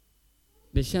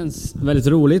Det känns väldigt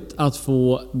roligt att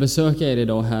få besöka er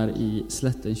idag här i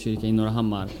Slättenkyrkan i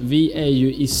Norrahammar. Vi är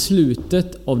ju i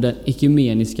slutet av den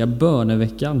ekumeniska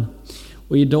böneveckan.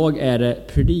 Och idag är det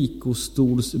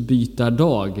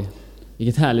predikostolsbytardag.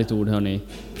 Vilket härligt ord, hörni.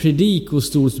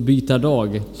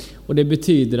 Predikostolsbytardag. Och det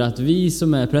betyder att vi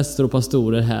som är präster och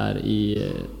pastorer här i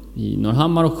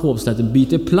Norrahammar och Hovslätt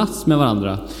byter plats med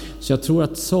varandra. Så jag tror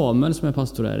att Samuel som är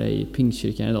pastor är i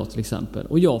Pingstkyrkan idag till exempel.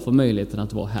 Och jag får möjligheten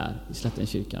att vara här i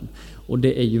Slättenkyrkan. Och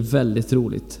det är ju väldigt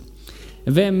roligt.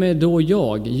 Vem är då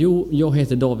jag? Jo, jag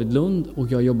heter David Lund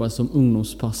och jag jobbar som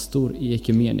ungdomspastor i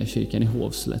Ekumeniakyrkan i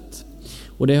Hovslätt.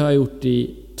 Och det har jag gjort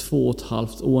i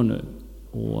 2,5 år nu.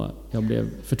 Och jag blev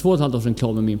för 2,5 år sedan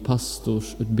klar med min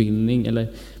pastorsutbildning.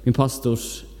 Eller min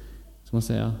pastors... Ska man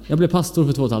säga? Jag blev pastor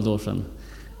för 2,5 år sedan.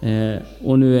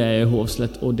 Och nu är jag i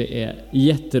Hovslätt och det är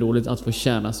jätteroligt att få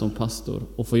tjäna som pastor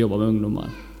och få jobba med ungdomar.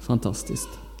 Fantastiskt.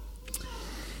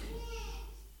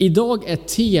 Idag är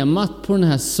temat på den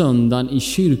här söndagen i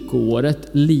kyrkoåret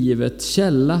Livets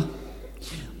källa.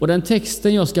 Och den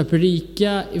texten jag ska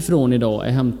predika ifrån idag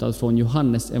är hämtad från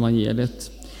Johannes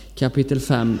evangeliet, kapitel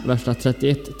 5, verserna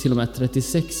 31 till och med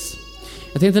 36.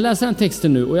 Jag tänkte läsa den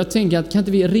texten nu och jag tänker att kan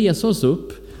inte vi resa oss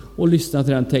upp och lyssna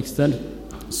till den texten,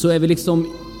 så är vi liksom,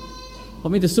 har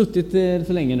vi inte suttit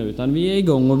för länge nu, utan vi är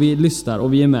igång och vi lyssnar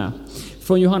och vi är med.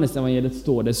 Från Johannes evangeliet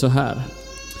står det så här: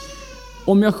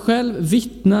 om jag själv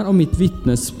vittnar om mitt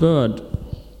vittnesbörd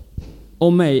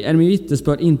om mig är min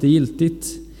vittnesbörd inte giltigt,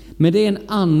 men det är en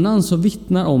annan som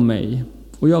vittnar om mig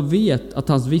och jag vet att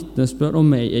hans vittnesbörd om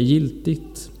mig är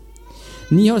giltigt.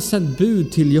 Ni har sänt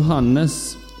bud till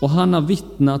Johannes och han har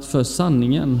vittnat för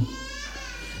sanningen.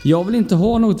 Jag vill inte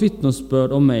ha något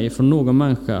vittnesbörd om mig från någon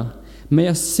människa, men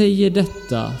jag säger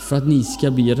detta för att ni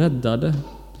ska bli räddade.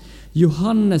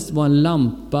 Johannes var en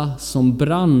lampa som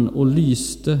brann och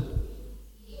lyste,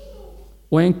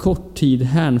 och en kort tid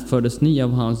hänfördes ni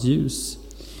av hans ljus.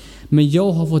 Men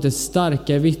jag har fått ett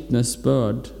starkare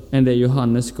vittnesbörd än det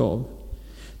Johannes gav.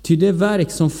 Ty det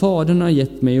verk som Fadern har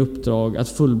gett mig i uppdrag att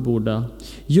fullborda,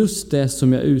 just det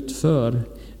som jag utför,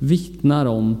 vittnar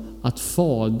om att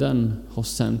Fadern har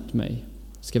sänt mig.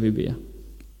 Ska vi be.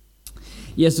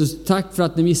 Jesus, tack för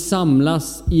att när vi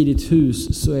samlas i ditt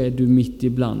hus så är du mitt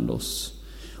ibland oss.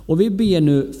 Och vi ber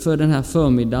nu för den här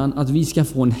förmiddagen att vi ska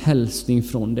få en hälsning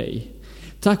från dig.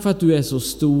 Tack för att du är så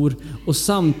stor och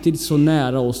samtidigt så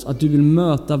nära oss att du vill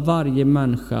möta varje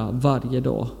människa varje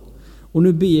dag. Och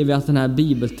nu ber vi att den här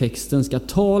bibeltexten ska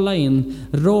tala in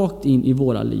rakt in i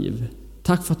våra liv.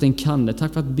 Tack för att den kan det.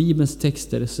 Tack för att Bibelns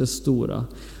texter är så stora.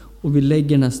 Och vi lägger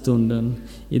den här stunden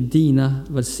i dina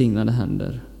välsignade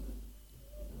händer.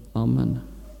 Amen.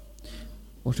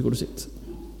 Varsågod och sitt.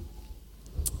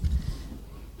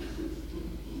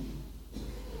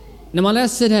 När man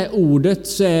läser det här ordet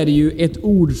så är det ju ett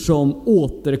ord som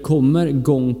återkommer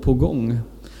gång på gång.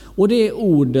 Och det är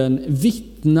orden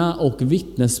vittna och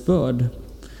vittnesbörd.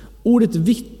 Ordet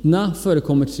vittna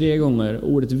förekommer 3 gånger.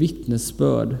 Ordet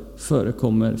vittnesbörd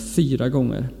förekommer 4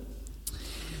 gånger.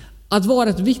 Att vara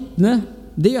ett vittne,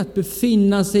 det är att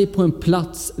befinna sig på en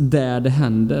plats där det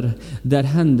händer. Där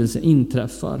händelsen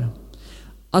inträffar.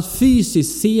 Att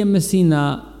fysiskt se med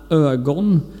sina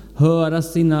ögon, höra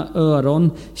sina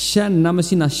öron, känna med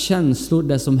sina känslor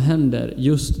det som händer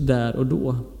just där och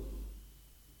då.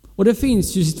 Och det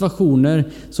finns ju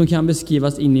situationer som kan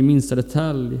beskrivas in i minsta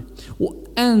detalj och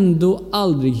ändå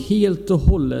aldrig helt och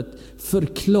hållet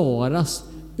förklaras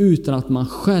utan att man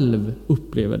själv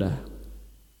upplever det.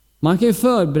 Man kan ju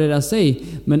förbereda sig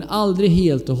men aldrig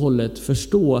helt och hållet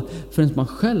förstå förrän man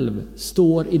själv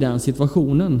står i den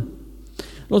situationen.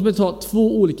 Låt mig ta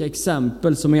 2 olika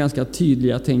exempel som är ganska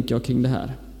tydliga, tänker jag, kring det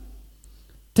här.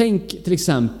 Tänk till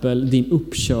exempel din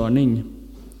uppkörning.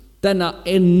 Denna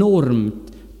enormt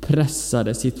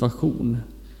pressade situation.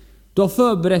 Du har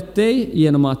förberett dig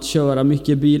genom att köra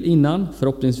mycket bil innan,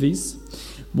 förhoppningsvis.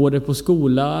 Både på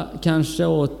skola kanske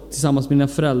och tillsammans med dina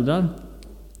föräldrar.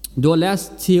 Du har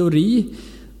läst teori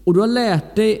och du har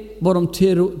lärt dig vad de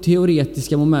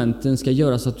teoretiska momenten ska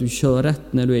göra så att du kör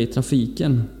rätt när du är i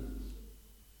trafiken.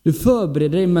 Du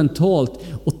förbereder dig mentalt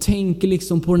och tänker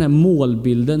liksom på den här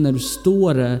målbilden när du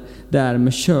står där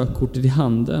med körkortet i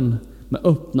handen, med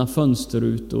öppna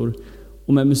fönsterrutor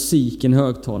och med musiken i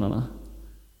högtalarna.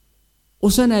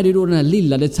 Och sen är det då den här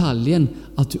lilla detaljen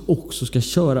att du också ska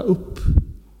köra upp.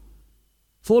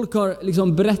 Folk har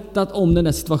liksom berättat om den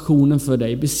där situationen för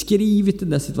dig, beskrivit den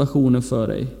där situationen för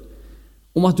dig.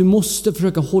 Om att du måste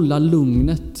försöka hålla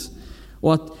lugnet.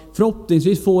 Och att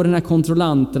förhoppningsvis få den här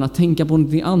kontrollanten att tänka på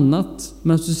någonting annat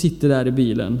medan du sitter där i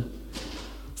bilen.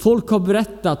 Folk har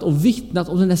berättat och vittnat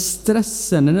om den där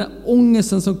stressen, den där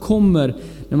ångesten som kommer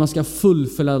när man ska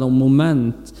fullfölja de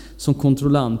moment som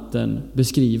kontrollanten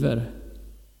beskriver.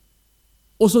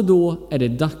 Och så då är det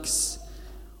dags.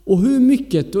 Och hur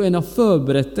mycket du än har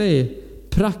förberett dig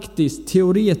praktiskt,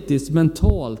 teoretiskt,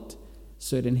 mentalt,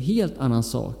 så är det en helt annan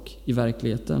sak i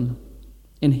verkligheten.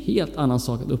 En helt annan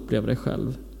sak att uppleva dig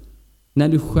själv. När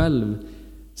du själv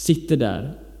sitter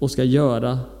där och ska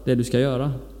göra det du ska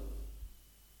göra.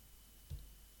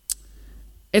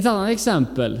 Ett annat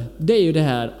exempel, det är ju det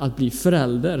här att bli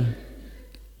förälder.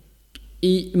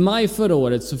 I maj förra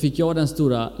året så fick jag den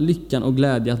stora lyckan och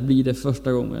glädjen att bli det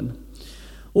första gången.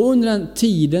 Och under den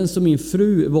tiden som min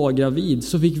fru var gravid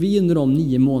så fick vi under de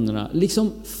 9 månaderna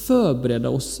liksom förbereda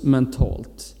oss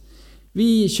mentalt.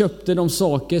 Vi köpte de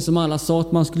saker som alla sa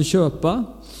att man skulle köpa.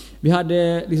 Vi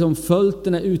hade liksom följt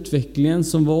den här utvecklingen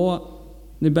som var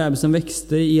när bebisen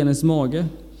växte i Elins mage.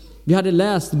 Vi hade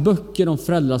läst böcker om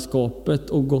föräldraskapet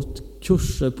och gått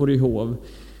kurser på Ryhov.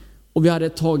 Och vi hade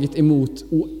tagit emot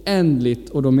oändligt,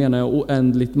 och då menar jag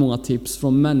oändligt många tips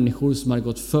från människor som hade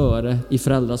gått före i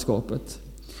föräldraskapet.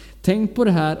 Tänk på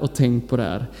det här och tänk på det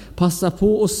här. Passa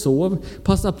på och sov.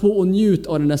 Passa på och njut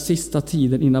av den där sista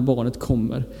tiden innan barnet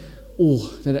kommer.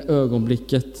 Det där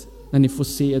ögonblicket när ni får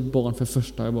se ett barn för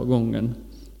första gången.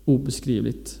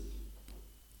 Obeskrivligt.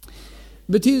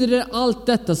 Betyder det allt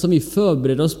detta som vi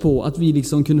förberedde oss på att vi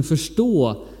liksom kunde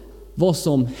förstå vad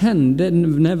som hände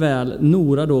när väl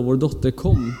Nora då, vår dotter,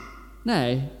 kom?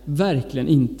 Nej, verkligen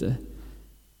inte.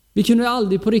 Vi kunde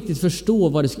aldrig på riktigt förstå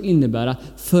vad det skulle innebära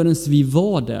förrän vi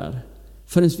var där.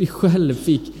 Förrän vi själv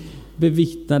fick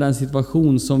bevittna den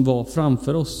situation som var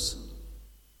framför oss.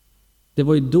 Det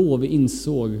var ju då vi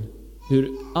insåg hur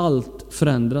allt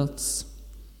förändrats.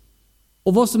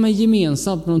 Och vad som är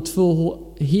gemensamt med de 2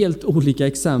 helt olika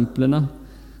exemplen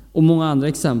och många andra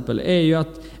exempel är ju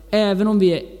att även om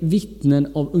vi är vittnen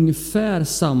av ungefär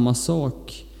samma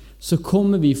sak så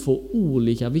kommer vi få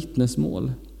olika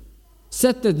vittnesmål.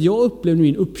 Sättet jag upplevde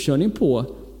min uppkörning på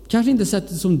kanske inte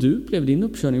sättet som du upplevde din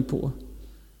uppkörning på.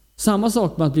 Samma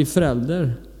sak med att bli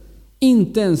förälder.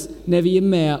 Inte ens när vi är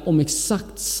med om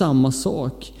exakt samma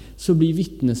sak så blir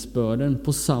vittnesbörden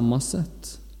på samma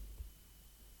sätt.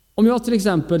 Om jag till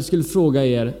exempel skulle fråga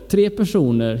er 3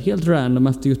 personer helt random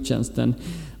efter gudstjänsten: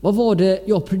 vad var det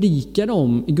jag predikade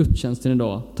om i gudstjänsten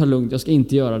idag? Ta lugnt, jag ska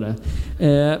inte göra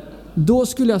det. Då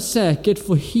skulle jag säkert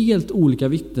få helt olika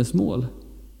vittnesmål.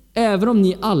 Även om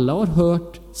ni alla har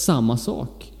hört samma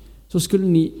sak så skulle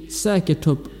ni säkert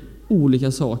ta upp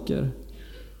olika saker.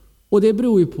 Och det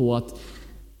beror ju på att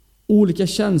olika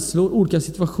känslor, olika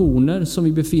situationer som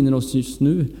vi befinner oss just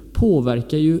nu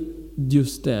påverkar ju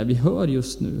just det vi hör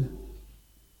just nu.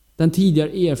 Den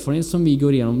tidigare erfarenhet som vi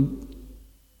går igenom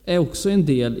är också en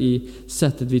del i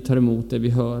sättet vi tar emot det vi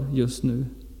hör just nu.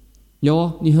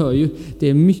 Ja, ni hör ju, det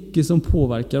är mycket som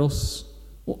påverkar oss.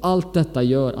 Och allt detta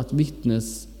gör att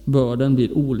vittnesbörden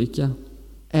blir olika.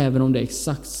 Även om det är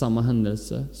exakt samma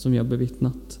händelse som vi har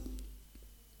bevittnat.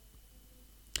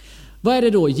 Vad är det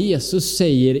då Jesus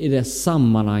säger i det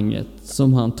sammanhanget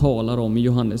som han talar om i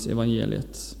Johannes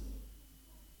evangeliet?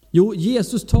 Jo,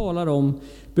 Jesus talar om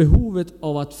behovet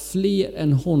av att fler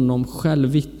än honom själv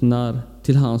vittnar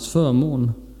till hans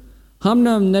förmån. Han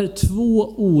nämner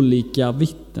 2 olika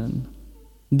vittnen.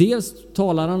 Dels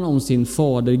talar han om sin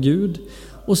fader Gud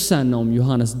och sen om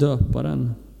Johannes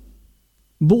döparen.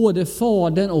 Både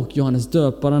fadern och Johannes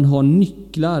döparen har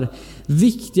nycklar,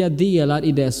 viktiga delar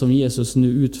i det som Jesus nu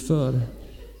utför.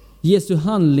 Jesu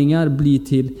handlingar blir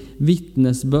till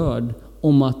vittnesbörd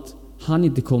om att han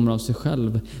inte kommer av sig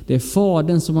själv. Det är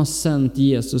fadern som har sänt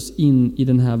Jesus in i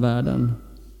den här världen.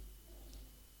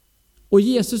 Och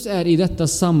Jesus är i detta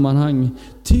sammanhang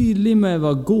tydlig med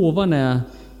vad gåvan är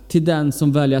till den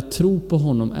som väljer att tro på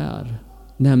honom är,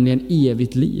 nämligen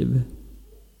evigt liv.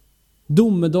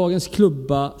 Domedagens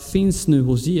klubba finns nu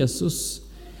hos Jesus.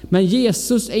 Men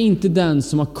Jesus är inte den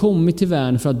som har kommit till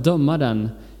världen för att döma den.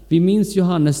 Vi minns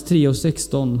Johannes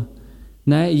 3:16.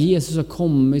 Nej, Jesus har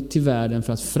kommit till världen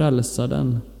för att frälsa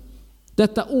den.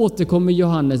 Detta återkommer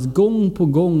Johannes gång på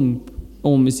gång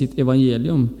om i sitt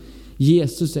evangelium.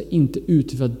 Jesus är inte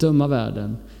ute för att döma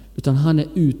världen, utan han är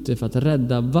ute för att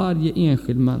rädda varje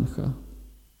enskild människa.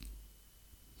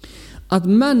 Att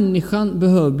människan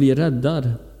behöver bli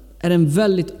räddad är en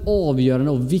väldigt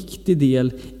avgörande och viktig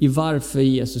del i varför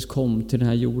Jesus kom till den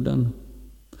här jorden.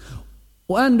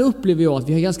 Och ändå upplever jag att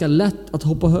vi har ganska lätt att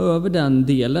hoppa över den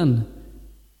delen.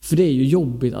 För det är ju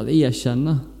jobbigt att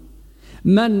erkänna.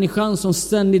 Människan som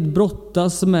ständigt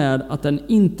brottas med att den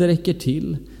inte räcker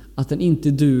till, att den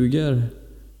inte duger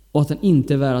och att den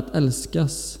inte är värd att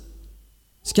älskas.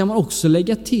 Ska man också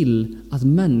lägga till att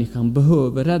människan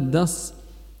behöver räddas?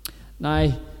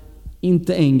 Nej,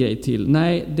 inte en grej till.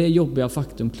 Nej, det jobbiga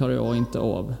faktum klarar jag inte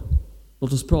av.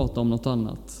 Låt oss prata om något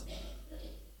annat.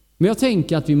 Men jag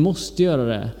tänker att vi måste göra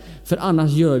det, för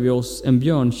annars gör vi oss en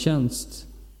björntjänst.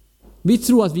 Vi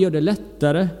tror att vi gör det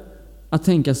lättare att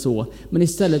tänka så, men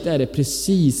istället är det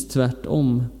precis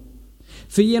tvärtom.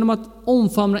 För genom att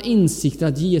omfamna insikten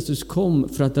att Jesus kom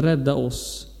för att rädda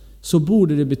oss, så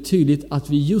borde det betydligt att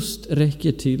vi just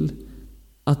räcker till,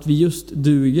 att vi just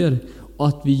duger och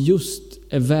att vi just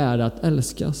är värda att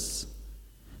älskas.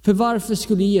 För varför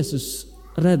skulle Jesus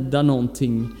rädda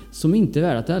någonting som inte är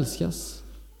värt att älskas?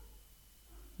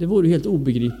 Det vore helt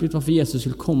obegripligt varför Jesus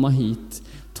skulle komma hit,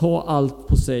 ta allt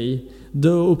på sig,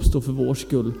 dö och uppstå för vår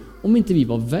skull, om inte vi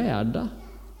var värda.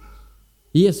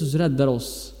 Jesus räddar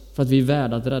oss för att vi är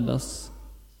värda att räddas.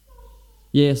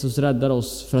 Jesus räddar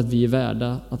oss för att vi är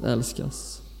värda att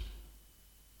älskas.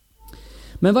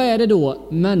 Men vad är det då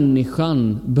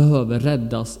människan behöver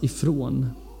räddas ifrån?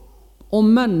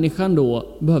 Om människan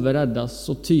då behöver räddas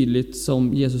så tydligt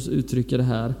som Jesus uttrycker det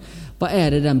här, vad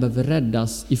är det den behöver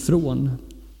räddas ifrån?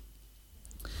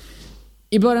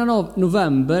 I början av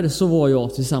november så var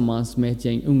jag tillsammans med ett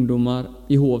gäng ungdomar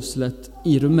i Hovslätt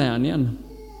i Rumänien.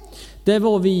 Där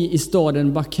var vi i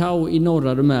staden Bacău i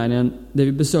norra Rumänien, där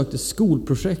vi besökte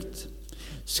skolprojekt.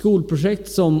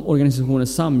 Skolprojekt som organisationen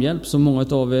Samhjälp, som många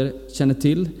av er känner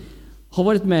till, har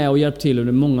varit med och hjälpt till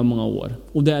under många, många år.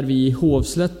 Och där vi i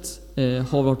Hovslätt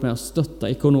har varit med och stötta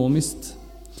ekonomiskt.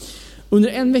 Under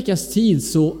en veckas tid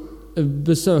så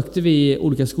besökte vi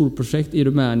olika skolprojekt i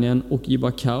Rumänien och i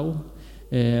Bacău.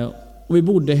 Och vi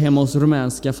bodde hemma hos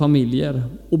rumänska familjer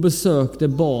och besökte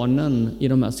barnen i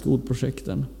de här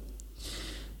skolprojekten.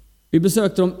 Vi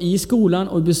besökte dem i skolan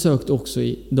och vi besökte också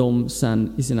dem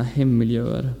sen i sina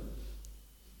hemmiljöer.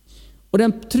 Och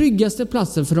den tryggaste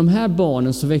platsen för de här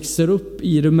barnen som växer upp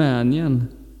i Rumänien,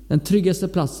 den tryggaste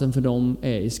platsen för dem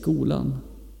är i skolan.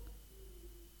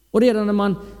 Och redan när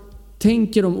man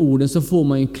tänker om orden så får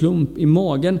man en klump i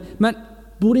magen. Men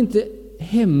borde inte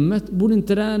hemmet, borde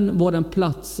inte den vara den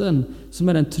platsen som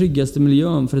är den tryggaste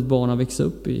miljön för ett barn att växa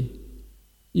upp i?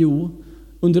 Jo,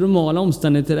 under normala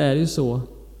omständigheter är det ju så.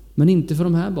 Men inte för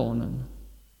de här barnen.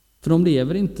 För de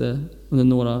lever inte under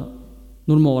några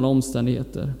normala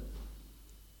omständigheter.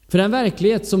 För den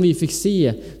verklighet som vi fick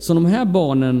se, som de här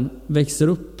barnen växer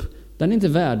upp, den är inte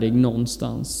värdig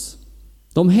någonstans.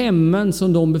 De hemmen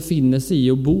som de befinner sig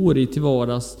i och bor i till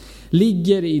vardags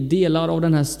ligger i delar av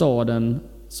den här staden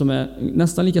som är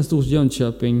nästan lika stor som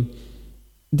Jönköping.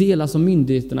 Delar som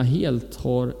myndigheterna helt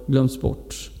har glömt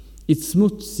bort. I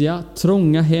smutsiga,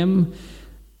 trånga hem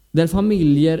där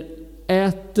familjer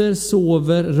äter,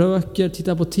 sover, röker,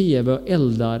 tittar på tv och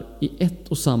eldar i ett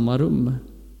och samma rum.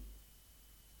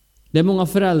 Där många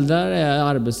föräldrar är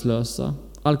arbetslösa,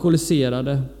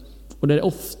 alkoholiserade och där det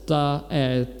ofta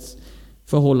är ett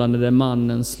förhållande där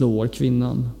mannen slår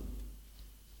kvinnan.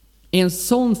 I en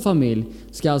sån familj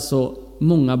ska alltså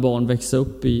många barn växa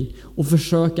upp i och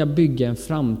försöka bygga en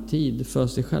framtid för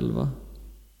sig själva.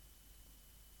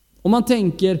 Om man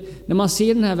tänker, när man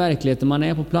ser den här verkligheten, man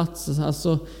är på plats,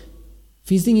 alltså,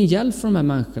 finns det ingen hjälp för de här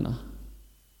människorna?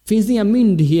 Finns det inga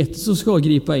myndigheter som ska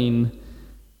gripa in?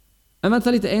 Men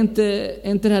vänta lite, är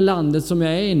inte det här landet som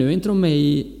jag är i nu, är inte de med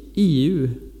i EU?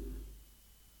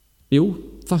 Jo,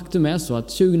 faktum är så att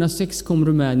 2006 kom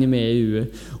Rumänien med i EU.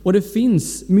 Och det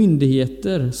finns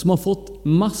myndigheter som har fått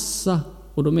massa,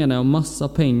 och då menar jag massa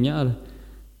pengar,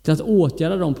 till att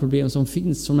åtgärda de problem som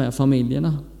finns för de här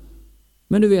familjerna.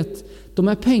 Men du vet, de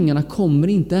här pengarna kommer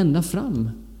inte ända fram.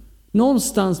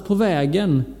 Någonstans på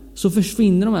vägen så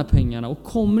försvinner de här pengarna och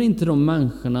kommer inte de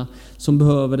människorna som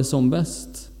behöver det som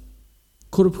bäst.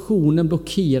 Korruptionen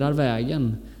blockerar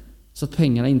vägen så att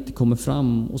pengarna inte kommer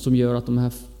fram och som gör att de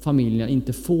här familjerna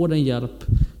inte får den hjälp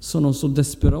som de så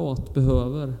desperat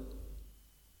behöver.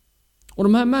 Och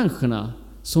de här människorna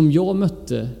som jag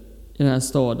mötte i den här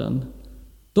staden,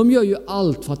 de gör ju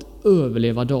allt för att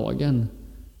överleva dagen.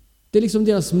 Det är liksom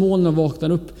deras mål när de vaknar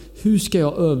upp. Hur ska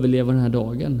jag överleva den här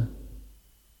dagen?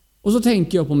 Och så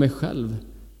tänker jag på mig själv.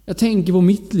 Jag tänker på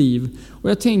mitt liv. Och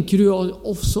jag tänker hur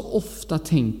jag så ofta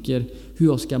tänker hur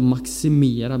jag ska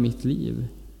maximera mitt liv.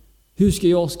 Hur ska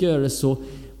jag göra det så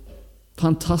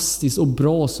fantastiskt och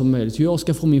bra som möjligt. Hur jag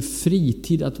ska få min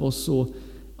fritid att vara så,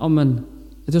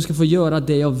 att jag ska få göra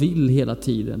det jag vill hela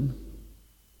tiden.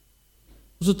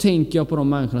 Och så tänker jag på de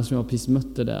människorna som jag precis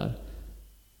mötte där.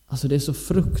 Alltså det är så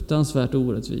fruktansvärt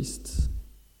orättvist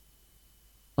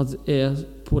att det är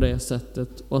på det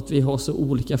sättet och att vi har så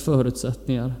olika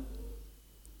förutsättningar.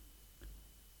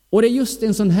 Och det är just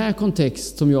en sån här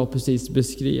kontext som jag precis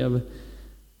beskrev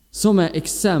som är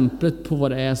exemplet på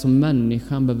vad det är som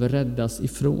människan behöver räddas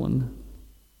ifrån.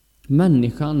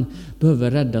 Människan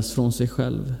behöver räddas från sig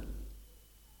själv.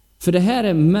 För det här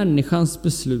är människans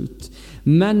beslut,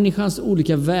 människans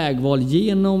olika vägval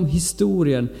genom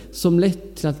historien som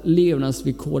lett till att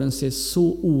levnadsvillkoren ser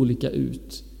så olika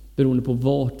ut beroende på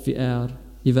vart vi är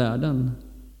i världen.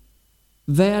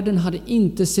 Världen hade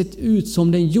inte sett ut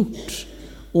som den gjort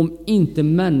om inte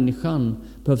människan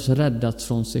behövs räddas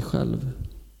från sig själv.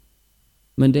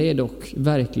 Men det är dock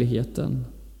verkligheten.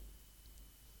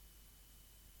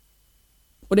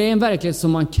 Och det är en verklighet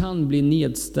som man kan bli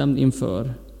nedstämd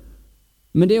inför.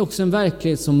 Men det är också en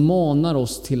verklighet som manar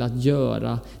oss till att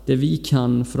göra det vi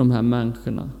kan för de här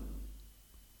människorna.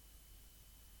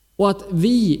 Och att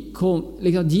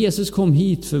Jesus kom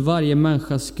hit för varje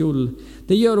människas skull,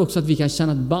 det gör också att vi kan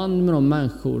känna ett band med de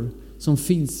människor som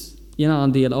finns i en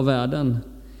annan del av världen.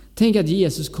 Tänk att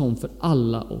Jesus kom för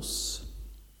alla oss.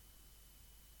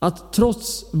 Att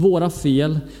trots våra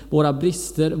fel, våra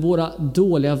brister, våra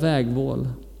dåliga vägval,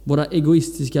 våra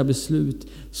egoistiska beslut,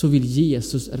 så vill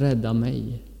Jesus rädda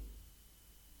mig.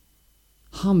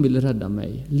 Han vill rädda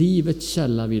mig. Livets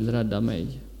källa vill rädda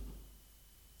mig.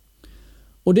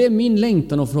 Och det är min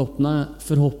längtan och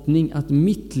förhoppning att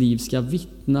mitt liv ska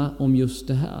vittna om just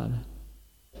det här.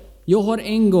 Jag har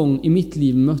en gång i mitt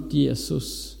liv mött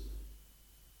Jesus.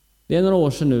 Det är några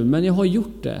år sedan nu, men jag har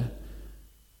gjort det.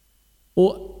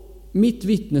 Och mitt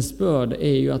vittnesbörd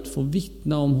är ju att få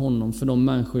vittna om honom för de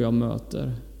människor jag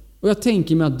möter. Och jag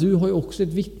tänker mig att du har ju också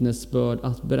ett vittnesbörd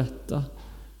att berätta.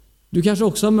 Du kanske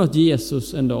också har mött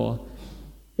Jesus en dag.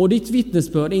 Och ditt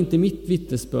vittnesbörd är inte mitt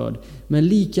vittnesbörd, men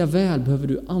lika väl behöver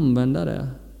du använda det.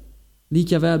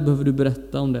 Lika väl behöver du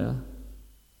berätta om det.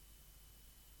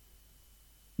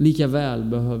 Lika väl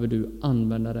behöver du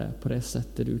använda det på det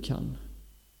sättet du kan.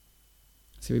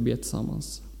 Ska vi be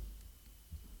tillsammans?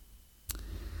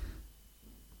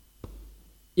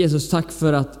 Jesus, tack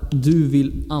för att du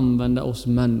vill använda oss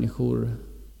människor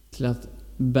till att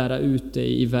bära ut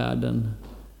dig i världen.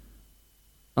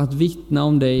 Att vittna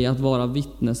om dig, att vara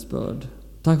vittnesbörd.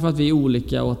 Tack för att vi är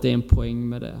olika och att det är en poäng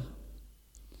med det.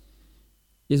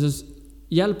 Jesus,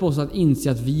 hjälp oss att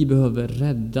inse att vi behöver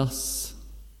räddas.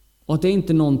 Och att det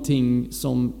inte är någonting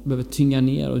som behöver tynga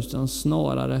ner oss, utan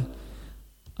snarare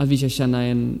att vi ska känna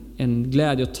en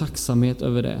glädje och tacksamhet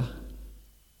över det.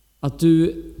 Att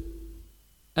du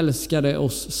älskade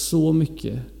oss så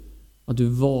mycket att du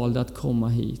valde att komma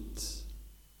hit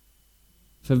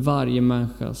för varje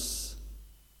människas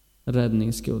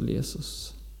räddnings skull,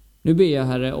 Jesus. Nu ber jag,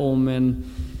 Herre, om en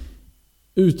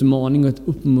utmaning och ett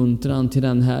uppmuntran till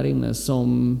den här inne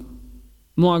som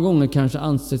många gånger kanske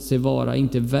ansett sig vara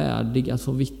inte värdig att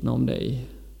få vittna om dig.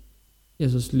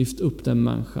 Jesus, lyft upp den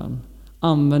människan.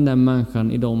 Använd den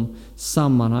människan i de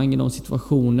sammanhang, i de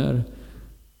situationer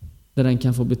där den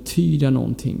kan få betyda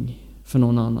någonting för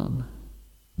någon annan.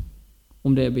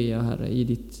 Om det ber jag, Herre, i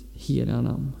ditt heliga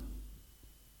namn.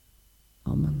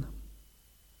 Amen.